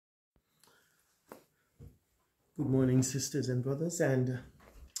Good morning, sisters and brothers, and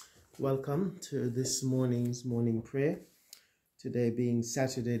welcome to this morning's morning prayer. Today being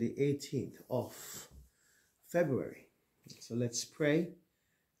Saturday, the 18th of February. So let's pray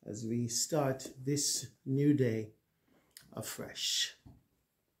as we start this new day afresh.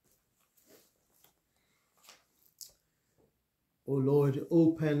 O Lord,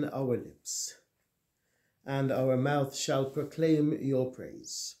 open our lips, and our mouth shall proclaim your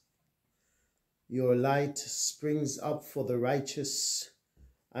praise. Your light springs up for the righteous,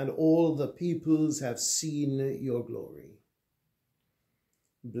 and all the peoples have seen your glory.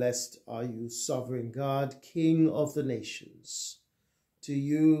 Blessed are you, sovereign God, King of the nations. To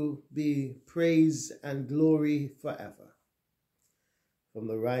you be praise and glory forever. From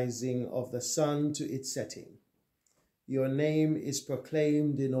the rising of the sun to its setting, your name is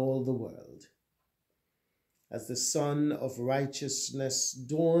proclaimed in all the world. As the sun of righteousness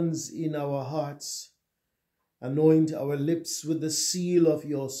dawns in our hearts, anoint our lips with the seal of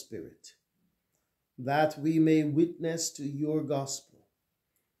your Spirit, that we may witness to your gospel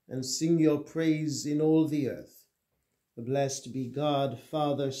and sing your praise in all the earth. Blessed be God,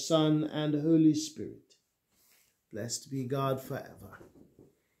 Father, Son, and Holy Spirit. Blessed be God forever.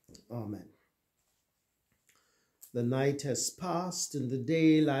 Amen. The night has passed and the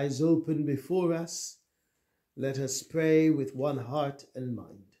day lies open before us. Let us pray with one heart and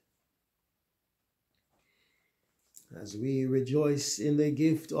mind. As we rejoice in the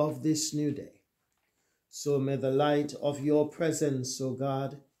gift of this new day, so may the light of your presence, O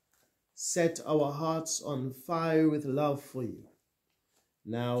God, set our hearts on fire with love for you,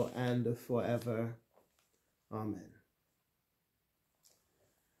 now and forever. Amen.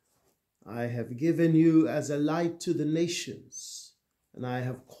 I have given you as a light to the nations, and I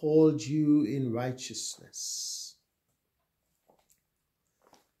have called you in righteousness.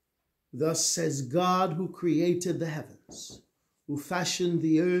 Thus says God, who created the heavens, who fashioned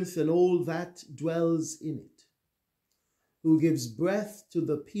the earth and all that dwells in it, who gives breath to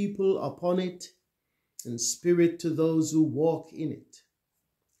the people upon it and spirit to those who walk in it.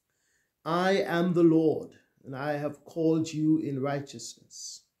 I am the Lord, and I have called you in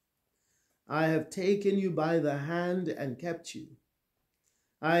righteousness. I have taken you by the hand and kept you.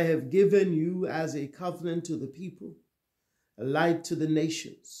 I have given you as a covenant to the people, a light to the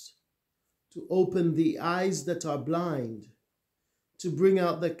nations, to open the eyes that are blind, to bring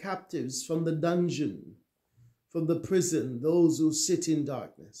out the captives from the dungeon, from the prison, those who sit in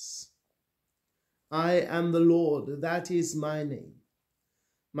darkness. I am the Lord, that is my name.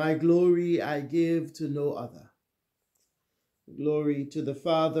 My glory I give to no other. Glory to the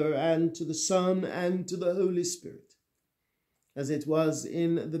Father, and to the Son, and to the Holy Spirit, as it was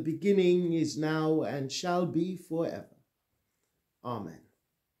in the beginning, is now, and shall be forever. Amen.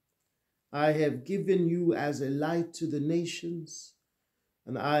 I have given you as a light to the nations,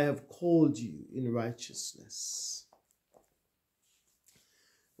 and I have called you in righteousness.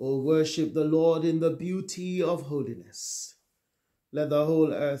 O worship the Lord in the beauty of holiness. Let the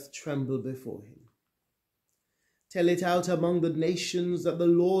whole earth tremble before him. Tell it out among the nations that the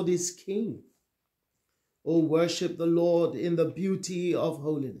Lord is King. O worship the Lord in the beauty of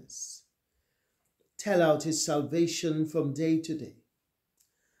holiness. Tell out his salvation from day to day.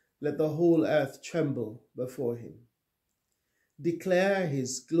 Let the whole earth tremble before him. Declare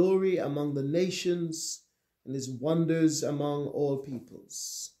his glory among the nations and his wonders among all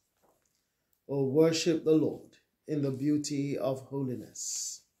peoples. O worship the Lord in the beauty of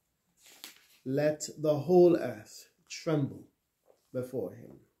holiness. Let the whole earth tremble before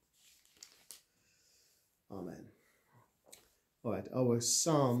him. Amen. All right, our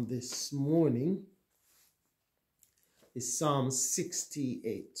psalm this morning is Psalm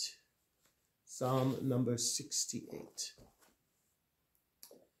 68. Psalm number 68.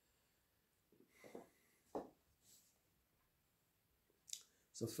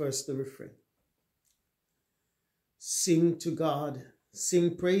 So first the refrain. Sing to God,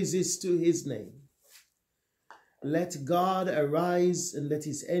 sing praises to his name. Let God arise and let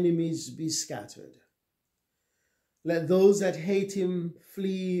his enemies be scattered. Let those that hate him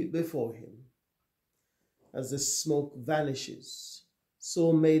flee before him. As the smoke vanishes,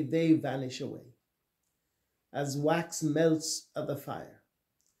 so may they vanish away. As wax melts at the fire,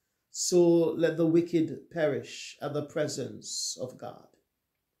 so let the wicked perish at the presence of God.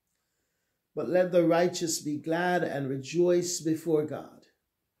 But let the righteous be glad and rejoice before God.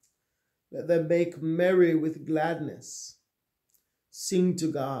 Let them make merry with gladness. Sing to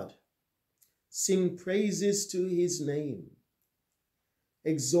God. Sing praises to his name.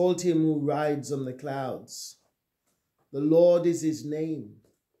 Exalt him who rides on the clouds. The Lord is his name.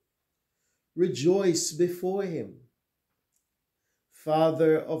 rejoice before him.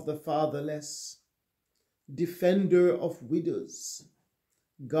 Father of the fatherless, defender of widows,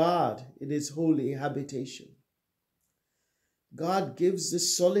 God in his holy habitation. God gives the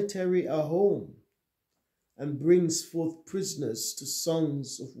solitary a home and brings forth prisoners to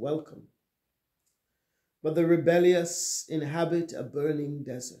songs of welcome. But the rebellious inhabit a burning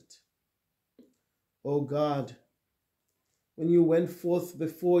desert. O God, when you went forth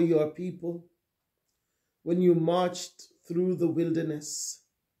before your people, when you marched through the wilderness,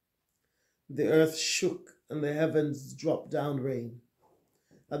 the earth shook and the heavens dropped down rain.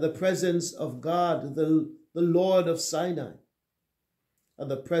 At the presence of God, the Lord of Sinai, at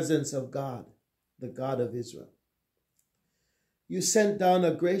the presence of God, the God of Israel. You sent down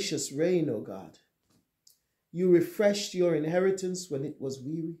a gracious rain, O God. You refreshed your inheritance when it was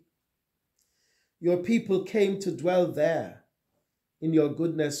weary. Your people came to dwell there. In your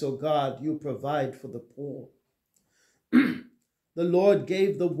goodness, O God, you provide for the poor. The Lord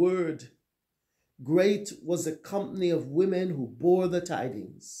gave the word. Great was the company of women who bore the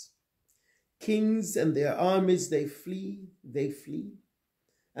tidings. Kings and their armies, they flee.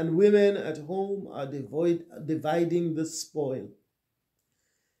 And women at home are dividing the spoil.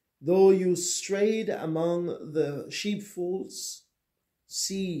 Though you strayed among the sheepfolds,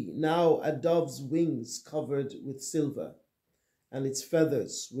 see now a dove's wings covered with silver, and its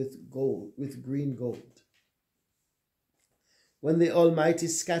feathers with gold, with green gold. When the Almighty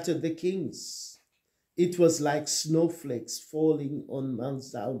scattered the kings, it was like snowflakes falling on Mount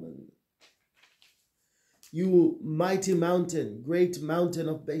Zalmon. You mighty mountain, great mountain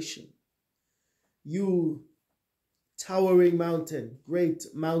of Bashan, you towering mountain, great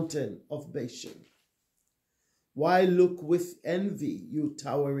mountain of Bashan. Why look with envy, you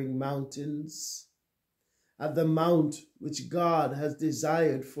towering mountains, at the mount which God has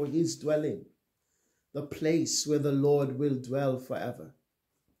desired for his dwelling, the place where the Lord will dwell forever?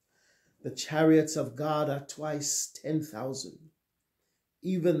 The chariots of God are twice 10,000,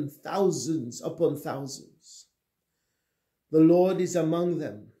 even thousands upon thousands. The Lord is among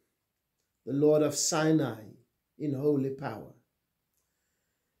them, the Lord of Sinai in holy power.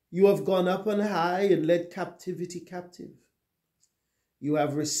 You have gone up on high and led captivity captive. You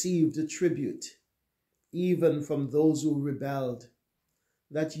have received a tribute, even from those who rebelled,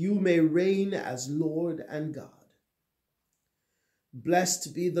 that you may reign as Lord and God.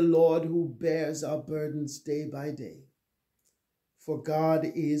 Blessed be the Lord who bears our burdens day by day, for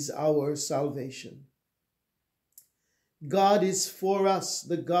God is our salvation. God is for us,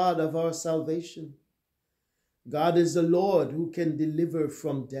 the God of our salvation. God is the Lord who can deliver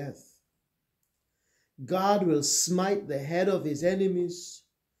from death. God will smite the head of his enemies,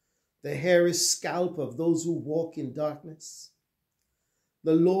 the hairy scalp of those who walk in darkness.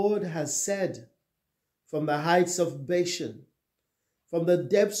 The Lord has said, from the heights of Bashan, from the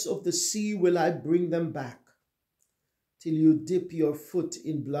depths of the sea will I bring them back, till you dip your foot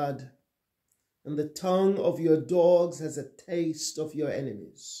in blood, and the tongue of your dogs has a taste of your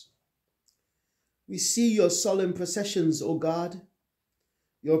enemies. We see your solemn processions, O God,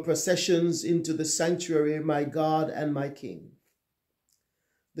 your processions into the sanctuary, my God and my King.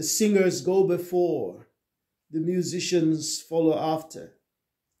 The singers go before, the musicians follow after,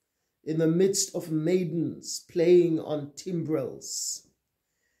 in the midst of maidens playing on timbrels.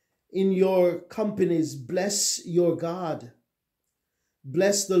 In your companies, bless your God.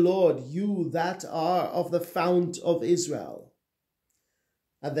 Bless the Lord, you that are of the fount of Israel.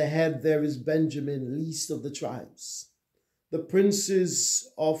 At the head there is Benjamin, least of the tribes, the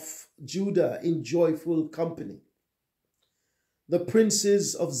princes of Judah in joyful company, the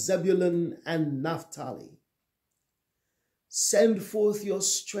princes of Zebulun and Naphtali. Send forth your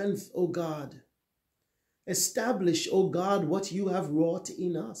strength, O God. Establish, O God, what you have wrought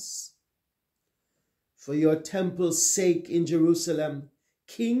in us. For your temple's sake in Jerusalem,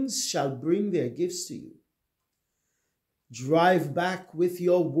 kings shall bring their gifts to you. Drive back with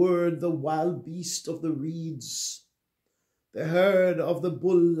your word the wild beast of the reeds, the herd of the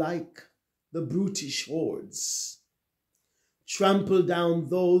bull-like, the brutish hordes. Trample down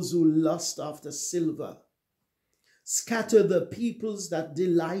those who lust after silver. Scatter the peoples that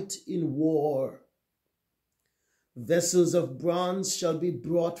delight in war. Vessels of bronze shall be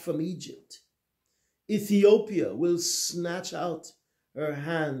brought from Egypt. Ethiopia will stretch out her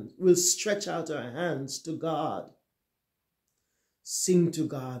hands to God. Sing to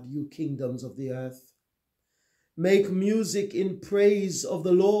God, you kingdoms of the earth. Make music in praise of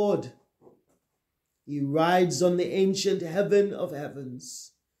the Lord. He rides on the ancient heaven of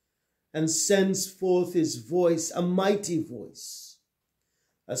heavens and sends forth his voice, a mighty voice.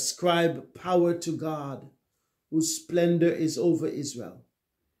 Ascribe power to God, whose splendor is over Israel,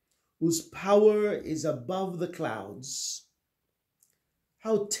 whose power is above the clouds.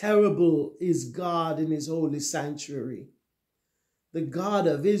 How terrible is God in his holy sanctuary, the God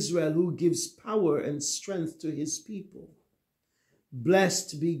of Israel who gives power and strength to his people.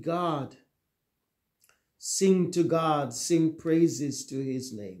 Blessed be God. Sing to God, sing praises to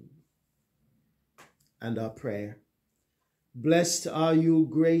his name. And our prayer. Blessed are you,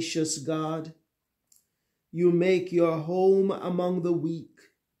 gracious God. You make your home among the weak.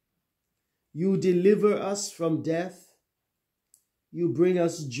 You deliver us from death. You bring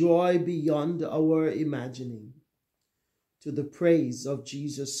us joy beyond our imagining. To the praise of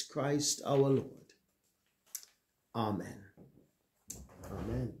Jesus Christ our Lord. Amen.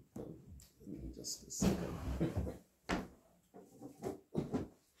 Amen. Just a second.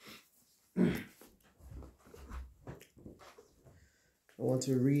 I want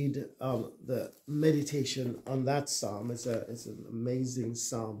to read the meditation on that psalm. It's an amazing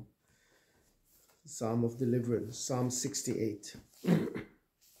psalm. Psalm of deliverance, Psalm 68.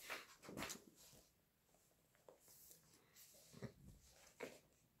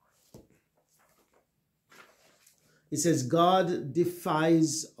 It says, God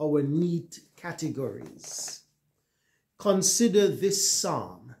defies our neat categories. Consider this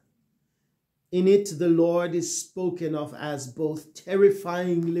psalm. In it, the Lord is spoken of as both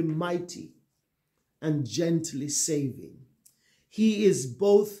terrifyingly mighty and gently saving. He is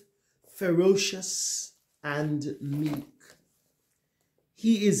both ferocious and meek.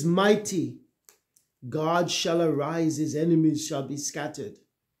 He is mighty. God shall arise, his enemies shall be scattered.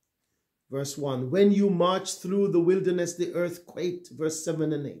 Verse 1, when you march through the wilderness, the earth quaked. Verse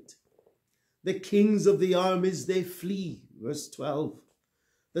 7 and 8. The kings of the armies, they flee. Verse 12.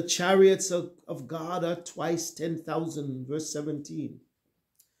 The chariots of God are twice 10,000. Verse 17.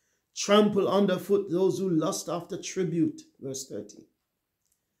 Trample underfoot those who lust after tribute. Verse 30.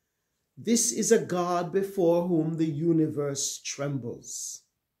 This is a God before whom the universe trembles.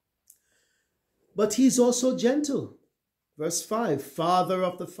 But he's also gentle. Verse 5, Father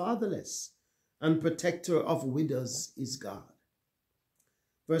of the fatherless and protector of widows is God.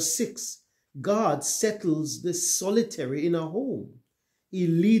 Verse 6, God settles the solitary in a home. He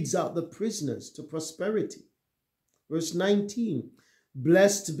leads out the prisoners to prosperity. Verse 19,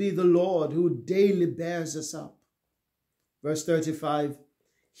 blessed be the Lord who daily bears us up. Verse 35,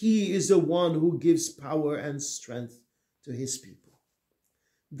 he is the one who gives power and strength to his people.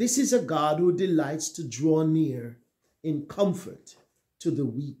 This is a God who delights to draw near in comfort to the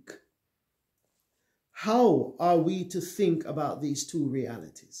weak. How are we to think about these two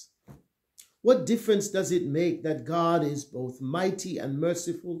realities? What difference does it make that God is both mighty and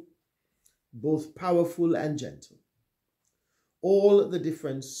merciful, both powerful and gentle? All the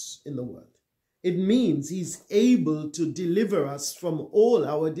difference in the world. It means he's able to deliver us from all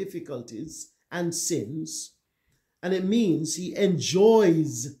our difficulties and sins, and it means he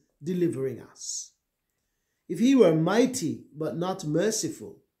enjoys delivering us. If he were mighty but not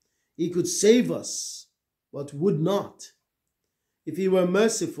merciful, he could save us but would not. If he were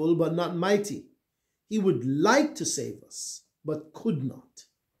merciful but not mighty, he would like to save us but could not.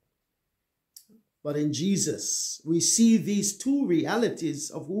 But in Jesus, we see these two realities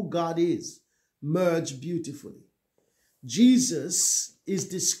of who God is merge beautifully. Jesus is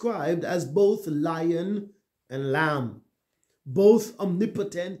described as both lion and lamb, both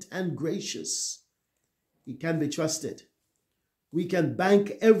omnipotent and gracious. He can be trusted. We can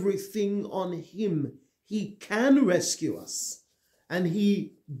bank everything on him. He can rescue us, and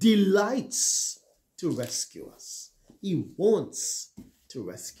he delights to rescue us. He wants to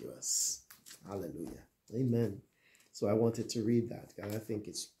rescue us. Hallelujah. Amen. So I wanted to read that, and I think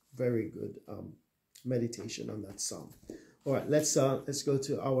it's very good meditation on that psalm. All right, let's go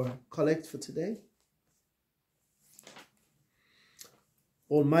to our collect for today.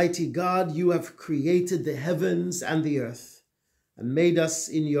 Almighty God, you have created the heavens and the earth and made us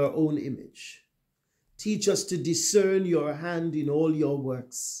in your own image. Teach us to discern your hand in all your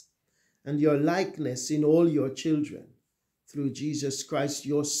works and your likeness in all your children, through Jesus Christ,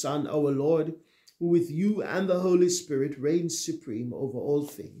 your Son, our Lord, who with you and the Holy Spirit reigns supreme over all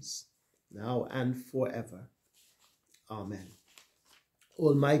things, now and forever. Amen.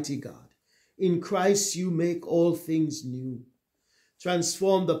 Almighty God, in Christ you make all things new.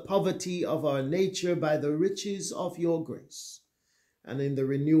 Transform the poverty of our nature by the riches of your grace, and in the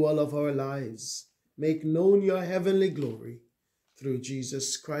renewal of our lives, make known your heavenly glory through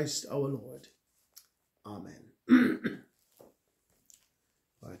Jesus Christ our Lord. Amen.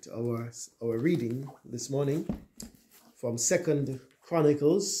 Right, our reading this morning from 2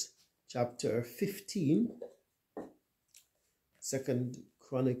 Chronicles chapter 15. 2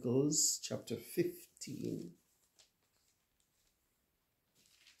 Chronicles chapter 15.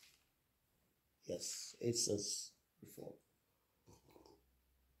 Yes, it says before.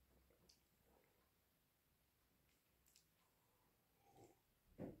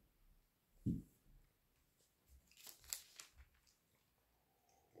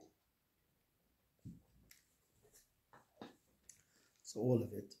 So all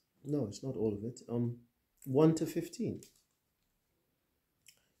of it. No, it's not all of it. 1 to 15.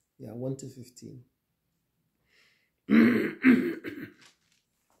 Yeah, 1 to 15.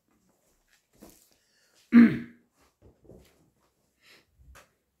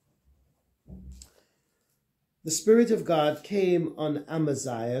 The Spirit of God came on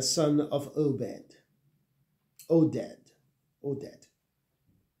Amaziah, son of Oded.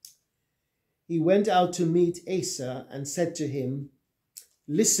 He went out to meet Asa and said to him,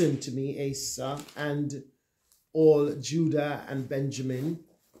 "Listen to me, Asa, and all Judah and Benjamin.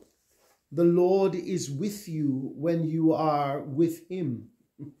 The Lord is with you when you are with him.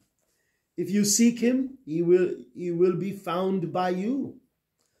 If you seek him, he will be found by you.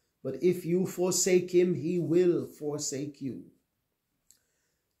 But if you forsake him, he will forsake you."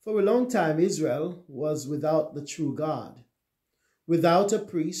 For a long time, Israel was without the true God, without a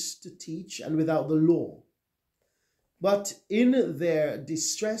priest to teach, and without the law. But in their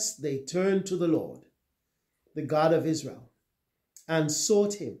distress, they turned to the Lord, the God of Israel, and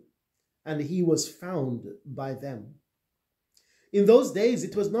sought him, and he was found by them. In those days,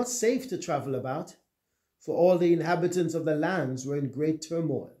 it was not safe to travel about, for all the inhabitants of the lands were in great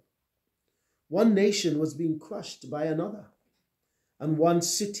turmoil. One nation was being crushed by another, and one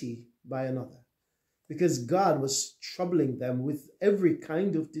city by another, because God was troubling them with every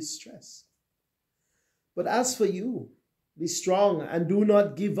kind of distress. But as for you, be strong and do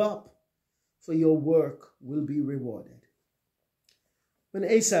not give up, for your work will be rewarded. When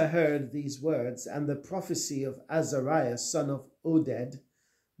Asa heard these words and the prophecy of Azariah, son of Oded,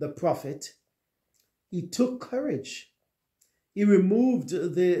 the prophet, he took courage. He removed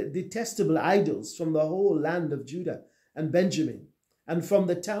the detestable idols from the whole land of Judah and Benjamin, and from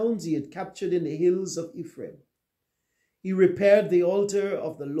the towns he had captured in the hills of Ephraim. He repaired the altar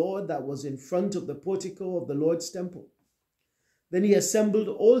of the Lord that was in front of the portico of the Lord's temple. Then he assembled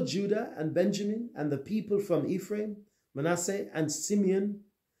all Judah and Benjamin and the people from Ephraim, Manasseh, and Simeon,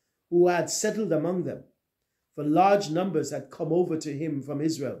 who had settled among them, for large numbers had come over to him from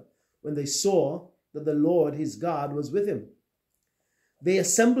Israel when they saw that the Lord his God was with him. They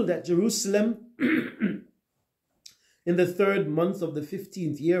assembled at Jerusalem in the 3rd month of the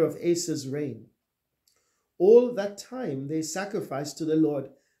 15th year of Asa's reign. All that time they sacrificed to the Lord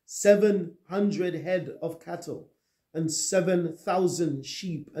 700 head of cattle and 7,000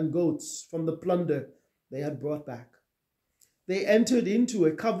 sheep and goats from the plunder they had brought back. They entered into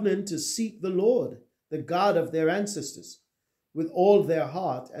a covenant to seek the Lord, the God of their ancestors, with all their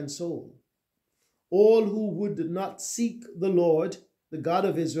heart and soul. All who would not seek the Lord, the God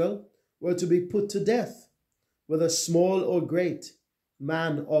of Israel, were to be put to death, whether small or great,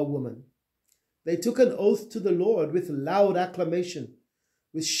 man or woman. They took an oath to the Lord with loud acclamation,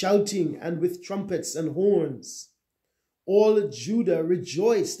 with shouting and with trumpets and horns. All Judah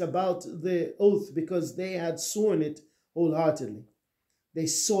rejoiced about the oath because they had sworn it wholeheartedly. They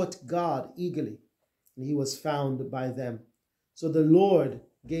sought God eagerly, and he was found by them. So the Lord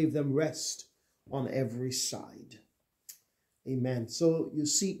gave them rest on every side. Amen. So you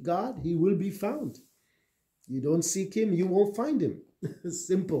seek God, he will be found. You don't seek him, you won't find him.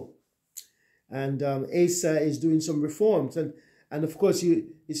 Simple. And Asa is doing some reforms. And of course,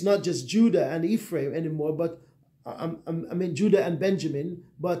 it's not just Judah and Ephraim anymore, but Judah and Benjamin,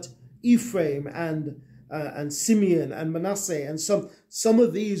 but Ephraim and Simeon and Manasseh, and some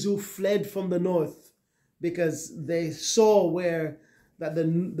of these who fled from the north because they saw where that the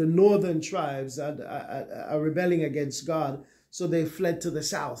northern tribes are rebelling against God, so they fled to the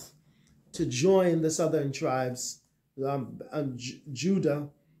south to join the southern tribes, and Judah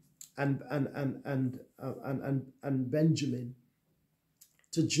and Benjamin,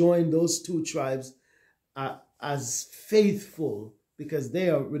 to join those two tribes as faithful, because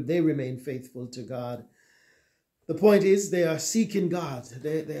they remain faithful to God. The point is, they are seeking God.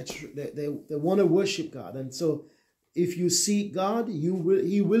 They want to worship God, and so if you seek God, he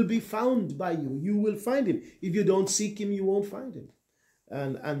will be found by you. You will find him. If you don't seek him, you won't find him.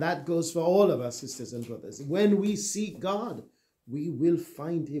 And that goes for all of us, sisters and brothers. When we seek God, we will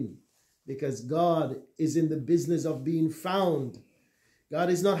find him, because God is in the business of being found. God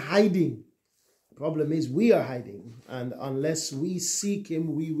is not hiding. problem is we are hiding, and unless we seek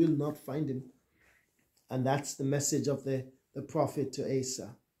him, we will not find him. And that's the message of the prophet to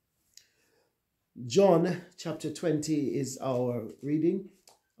Asa. John chapter 20 is our reading,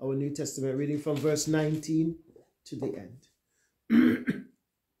 our New Testament reading from verse 19 to the end.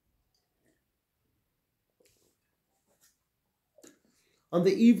 On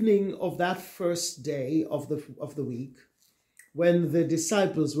the evening of that first day of the week, when the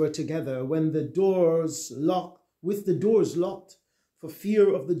disciples were together, with the doors locked for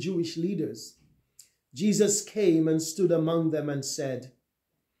fear of the Jewish leaders, Jesus came and stood among them and said,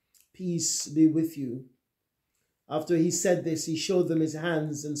 "Peace be with you." After he said this, he showed them his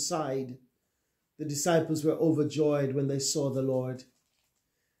hands and side. The disciples were overjoyed when they saw the Lord.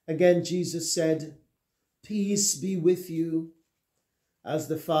 Again, Jesus said, "Peace be with you. As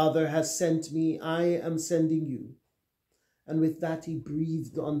the Father has sent me, I am sending you." And with that he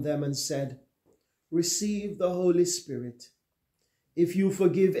breathed on them and said, "Receive the Holy Spirit. If you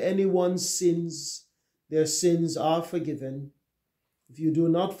forgive anyone's sins, their sins are forgiven. If you do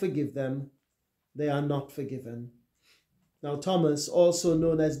not forgive them, they are not forgiven." Now Thomas, also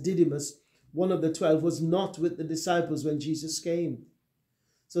known as Didymus, one of the 12, was not with the disciples when Jesus came.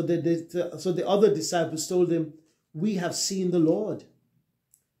 So the other disciples told him, "We have seen the Lord."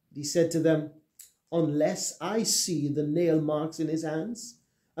 He said to them, "Unless I see the nail marks in his hands,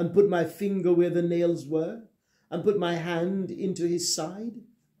 and put my finger where the nails were, and put my hand into his side,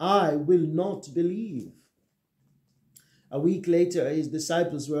 I will not believe." A week later, his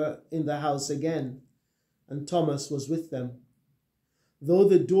disciples were in the house again, and Thomas was with them. Though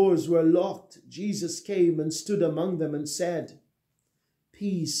the doors were locked, Jesus came and stood among them and said,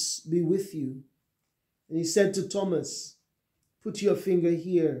 "Peace be with you." And he said to Thomas, "Put your finger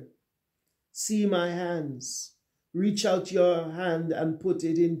here. See my hands. Reach out your hand and put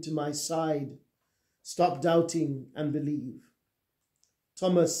it into my side. Stop doubting and believe."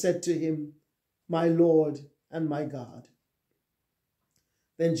 Thomas said to him, "My Lord and my God."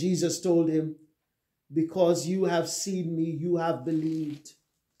 Then Jesus told him, "Because you have seen me, you have believed.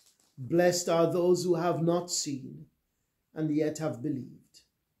 Blessed are those who have not seen and yet have believed."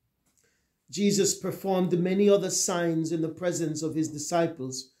 Jesus performed many other signs in the presence of his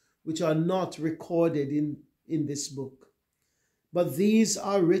disciples, which are not recorded in this book. But these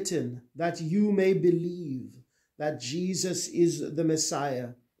are written that you may believe that Jesus is the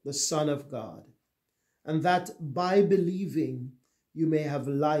Messiah, the Son of God, and that by believing you may have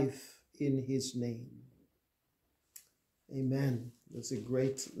life in his name. Amen. That's a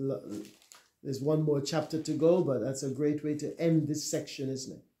great, there's one more chapter to go, but that's a great way to end this section,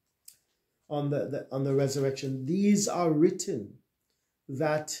 isn't it? On the resurrection. These are written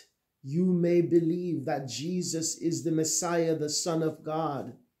that you may believe that Jesus is the Messiah, the Son of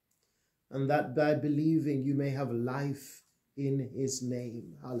God, and that by believing you may have life in his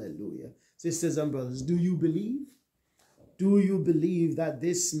name. Hallelujah. Sisters and brothers, do you believe? Do you believe that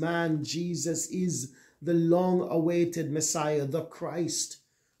this man, Jesus, is the long-awaited Messiah, the Christ,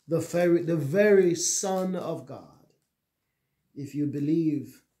 the very Son of God? If you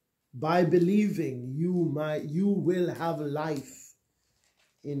believe, by believing, you will have life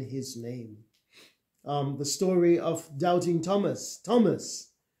in his name. The story of doubting Thomas,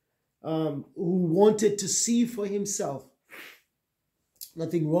 who wanted to see for himself.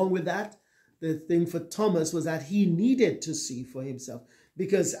 Nothing wrong with that. The thing for Thomas was that he needed to see for himself,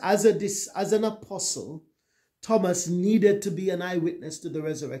 because as an apostle, Thomas needed to be an eyewitness to the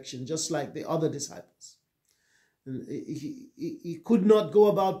resurrection, just like the other disciples. He could not go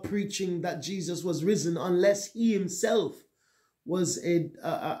about preaching that Jesus was risen unless he himself was an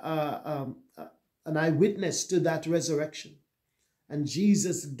eyewitness to that resurrection. And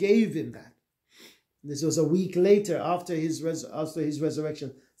Jesus gave him that. This was a week later after his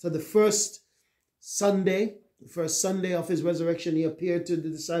resurrection. So the first Sunday of his resurrection, he appeared to the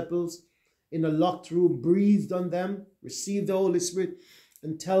disciples in a locked room, breathed on them, received the Holy Spirit,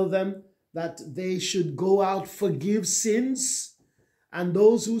 and tell them that they should go out, forgive sins, and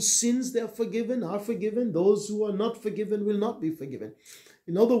those whose sins they are forgiven are forgiven. Those who are not forgiven will not be forgiven.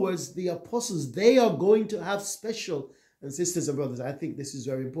 In other words, the apostles, they are going to have special, and sisters and brothers, I think this is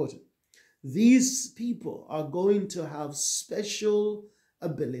very important. These people are going to have special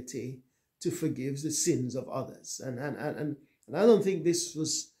ability to forgive the sins of others. And I don't think this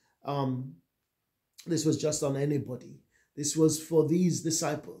was just on anybody. This was for these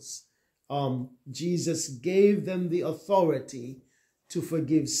disciples. Jesus gave them the authority to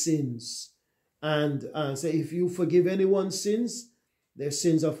forgive sins. And say, if you forgive anyone's sins, their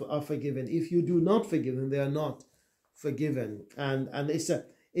sins are forgiven. If you do not forgive them, they are not forgiven. And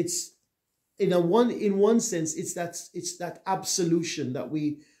it's in one sense, it's that absolution that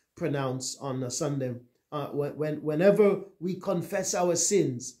we pronounce on a Sunday. Whenever we confess our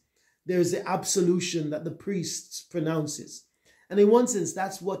sins, there's the absolution that the priest pronounces. And in one sense,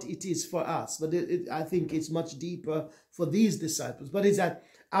 that's what it is for us. But I think it's much deeper for these disciples. But it's that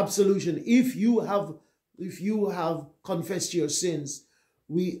absolution. If you have confessed your sins,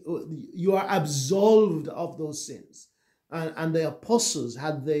 you are absolved of those sins. And the apostles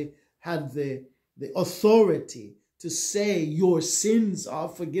had the authority to say your sins are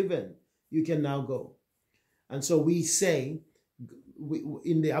forgiven. You can now go. And so we say,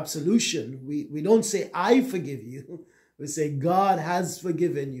 in the absolution, we don't say, I forgive you. We say, God has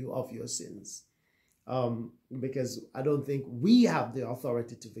forgiven you of your sins. Because I don't think we have the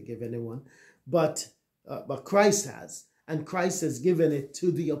authority to forgive anyone, but Christ has. And Christ has given it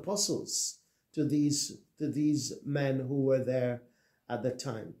to the apostles, to these men who were there at the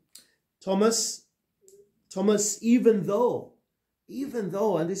time. Thomas, even though,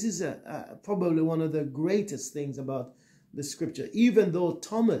 and this is probably one of the greatest things about the scripture, even though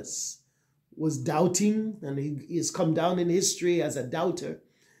Thomas was doubting, and he has come down in history as a doubter,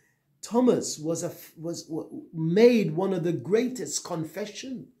 Thomas made one of the greatest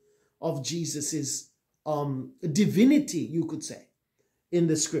confession of Jesus's divinity, you could say, in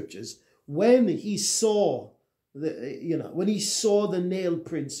the scriptures. When he saw the nail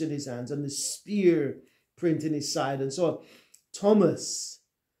prints in his hands and the spear print in his side, and so on, Thomas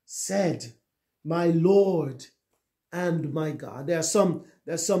said, "My Lord and my God." There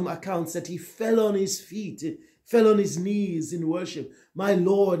are some accounts that he fell on his feet, fell on his knees in worship. "My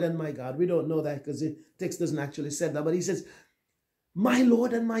Lord and my God." We don't know that because the text doesn't actually say that, but he says, "My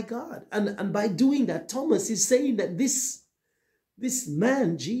Lord and my God." And by doing that, Thomas is saying that this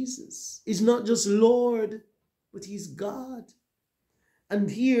man, Jesus, is not just Lord, but he's God. And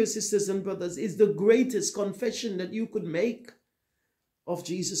here, sisters and brothers, is the greatest confession that you could make of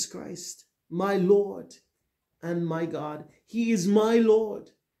Jesus Christ. My Lord and my God. He is my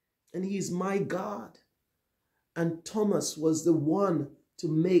Lord and he is my God. And Thomas was the one to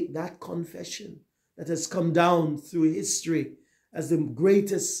make that confession that has come down through history as the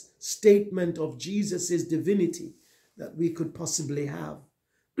greatest statement of Jesus' divinity that we could possibly have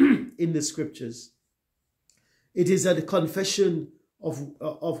in the scriptures. It is a confession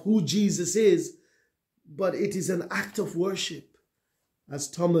of who Jesus is, but it is an act of worship, as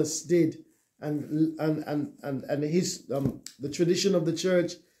Thomas did. And his the tradition of the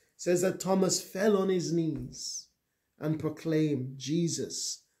church says that Thomas fell on his knees and proclaimed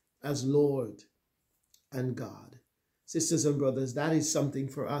Jesus as Lord and God. Sisters and brothers, that is something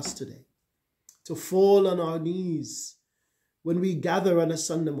for us today, to fall on our knees when we gather on a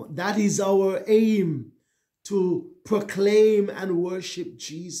Sunday morning. That is our aim, to proclaim and worship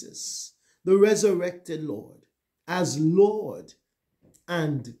Jesus, the resurrected Lord, as Lord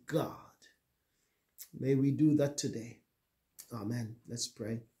and God. May we do that today. Amen. Let's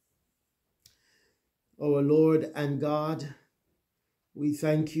pray. Our Lord and God, we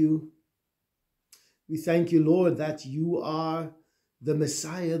thank you. We thank you, Lord, that you are the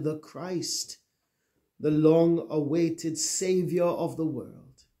Messiah, the Christ, the long-awaited Savior of the world.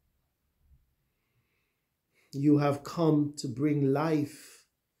 You have come to bring life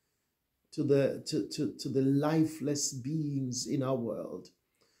to the lifeless beings in our world.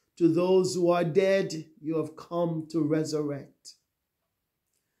 To those who are dead, you have come to resurrect.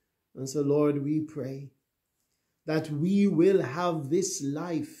 And so, Lord, we pray that we will have this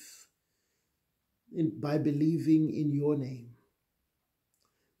life by believing in your name.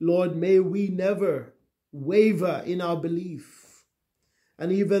 Lord, may we never waver in our belief.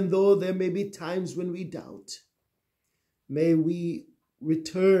 And even though there may be times when we doubt, may we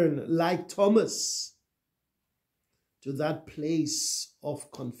return like Thomas to that place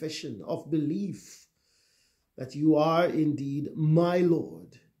of confession, of belief, that you are indeed my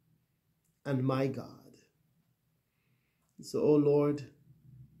Lord and my God. So, oh Lord,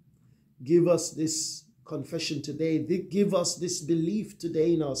 give us this confession today. Give us this belief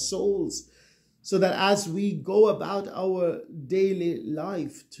today in our souls, so that as we go about our daily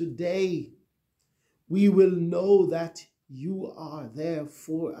life today, we will know that you are there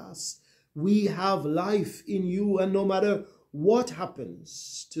for us. We have life in you, and no matter what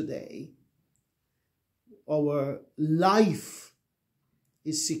happens today, our life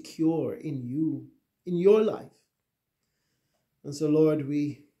is secure in you, in your life. And so, Lord,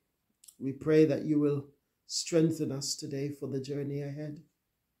 we pray that you will strengthen us today for the journey ahead.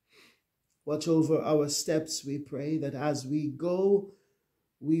 Watch over our steps, we pray, that as we go,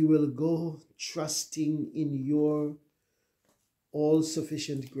 we will go trusting in your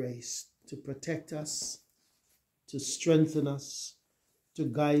all-sufficient grace to protect us, to strengthen us, to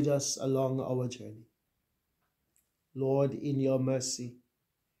guide us along our journey. Lord, in your mercy,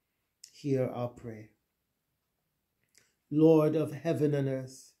 hear our prayer. Lord of heaven and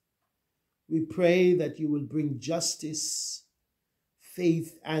earth, we pray that you will bring justice,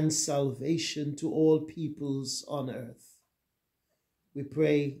 faith, and salvation to all peoples on earth. We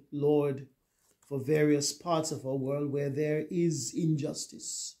pray, Lord, for various parts of our world where there is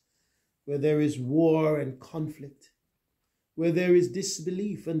injustice, where there is war and conflict, where there is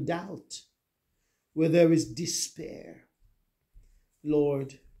disbelief and doubt, where there is despair.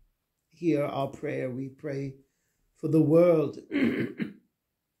 Lord, hear our prayer. We pray for the world in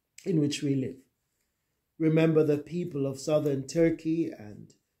which we live. Remember the people of southern Turkey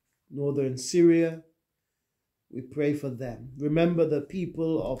and northern Syria. We pray for them. Remember the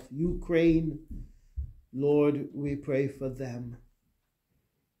people of Ukraine. Lord, we pray for them.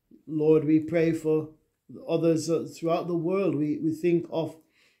 Lord, we pray for others throughout the world. We think of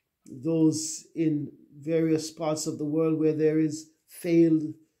those in various parts of the world where there is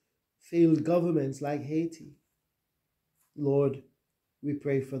failed governments like Haiti. Lord, we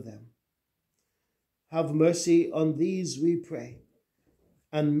pray for them. Have mercy on these, we pray,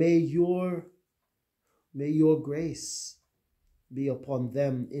 and may your grace be upon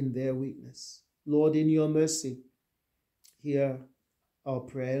them in their weakness. Lord, in your mercy, hear our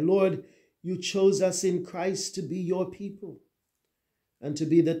prayer. Lord, you chose us in Christ to be your people and to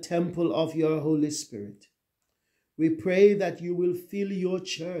be the temple of your Holy Spirit. We pray that you will fill your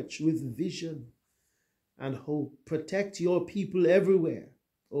church with vision and hope. Protect your people everywhere.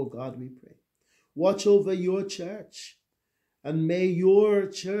 Oh God, we pray. Watch over your church, and may your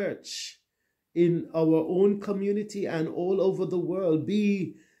church in our own community and all over the world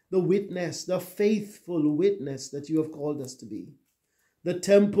be the witness, the faithful witness that you have called us to be. The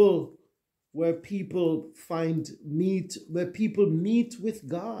temple where people meet with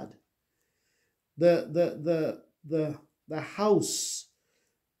God. The house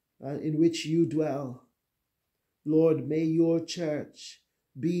in which you dwell. Lord, may your church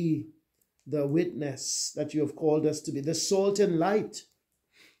be the witness that you have called us to be, the salt and light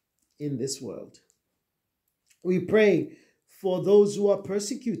in this world. We pray for those who are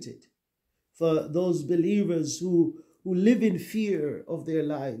persecuted, for those believers who live in fear of their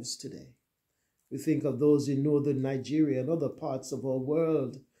lives today. We think of those in northern Nigeria and other parts of our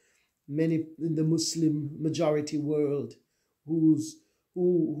world, many in the Muslim majority world,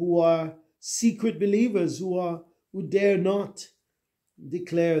 who are secret believers, who dare not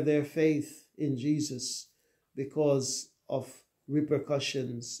declare their faith in Jesus because of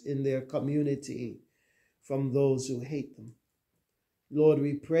repercussions in their community from those who hate them. Lord,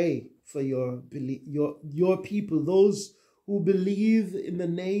 we pray for your people, those who believe in the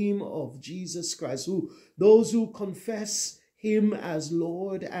name of Jesus Christ, those who confess him as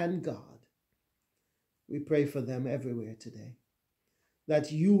Lord and God. We pray for them everywhere today,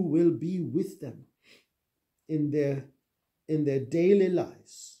 that you will be with them in their daily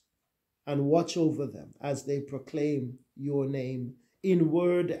lives and watch over them as they proclaim your name in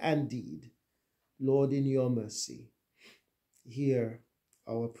word and deed. Lord, in your mercy, hear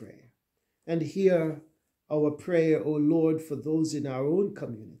our prayer. And hear our prayer, O Lord, for those in our own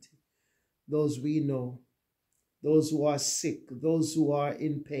community, those we know, those who are sick, those who are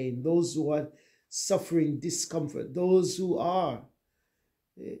in pain, those who are suffering discomfort, those who are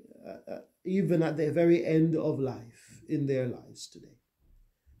even at the very end of life in their lives today.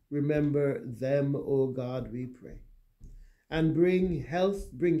 Remember them, O God, we pray. And bring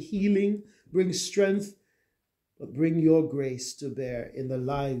health, bring healing, bring strength, but bring your grace to bear in the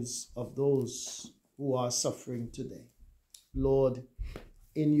lives of those who are suffering today. Lord,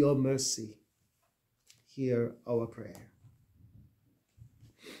 in your mercy, hear our prayer.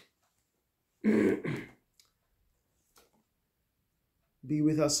 Be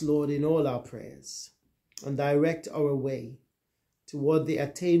with us, Lord, in all our prayers, and direct our way toward the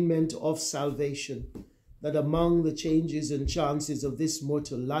attainment of salvation, that among the changes and chances of this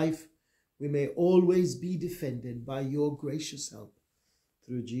mortal life, we may always be defended by your gracious help.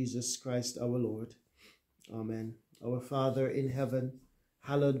 Through Jesus Christ our Lord. Amen. Our Father in heaven,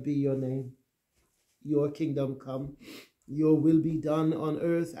 hallowed be your name. Your kingdom come, your will be done on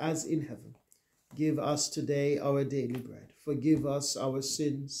earth as in heaven. Give us today our daily bread. Forgive us our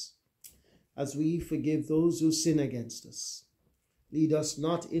sins, as we forgive those who sin against us. Lead us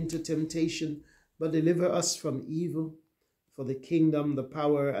not into temptation, but deliver us from evil. For the kingdom, the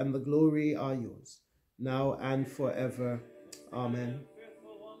power, and the glory are yours, now and forever. Amen.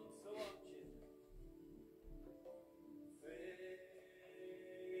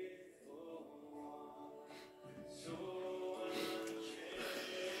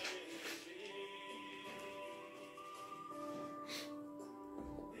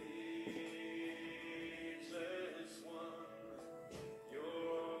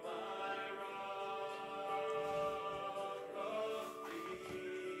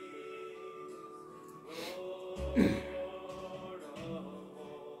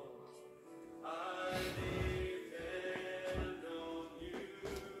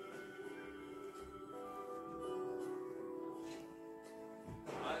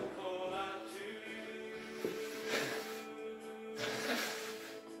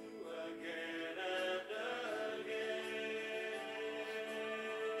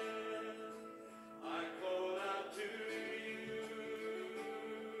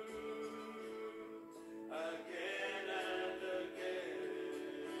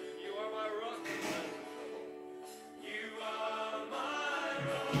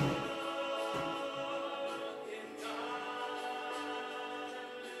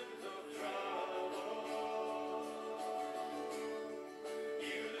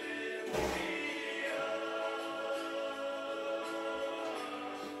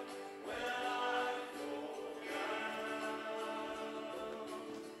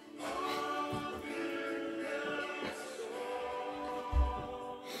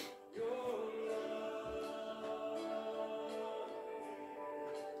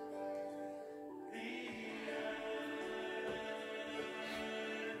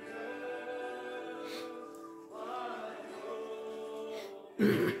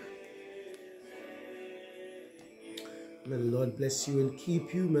 May the Lord bless you and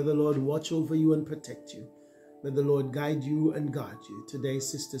keep you. May the Lord watch over you and protect you. May the Lord guide you and guard you. Today,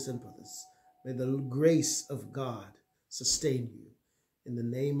 sisters and brothers, may the grace of God sustain you. In the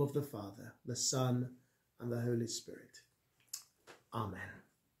name of the Father, the Son, and the Holy Spirit. Amen.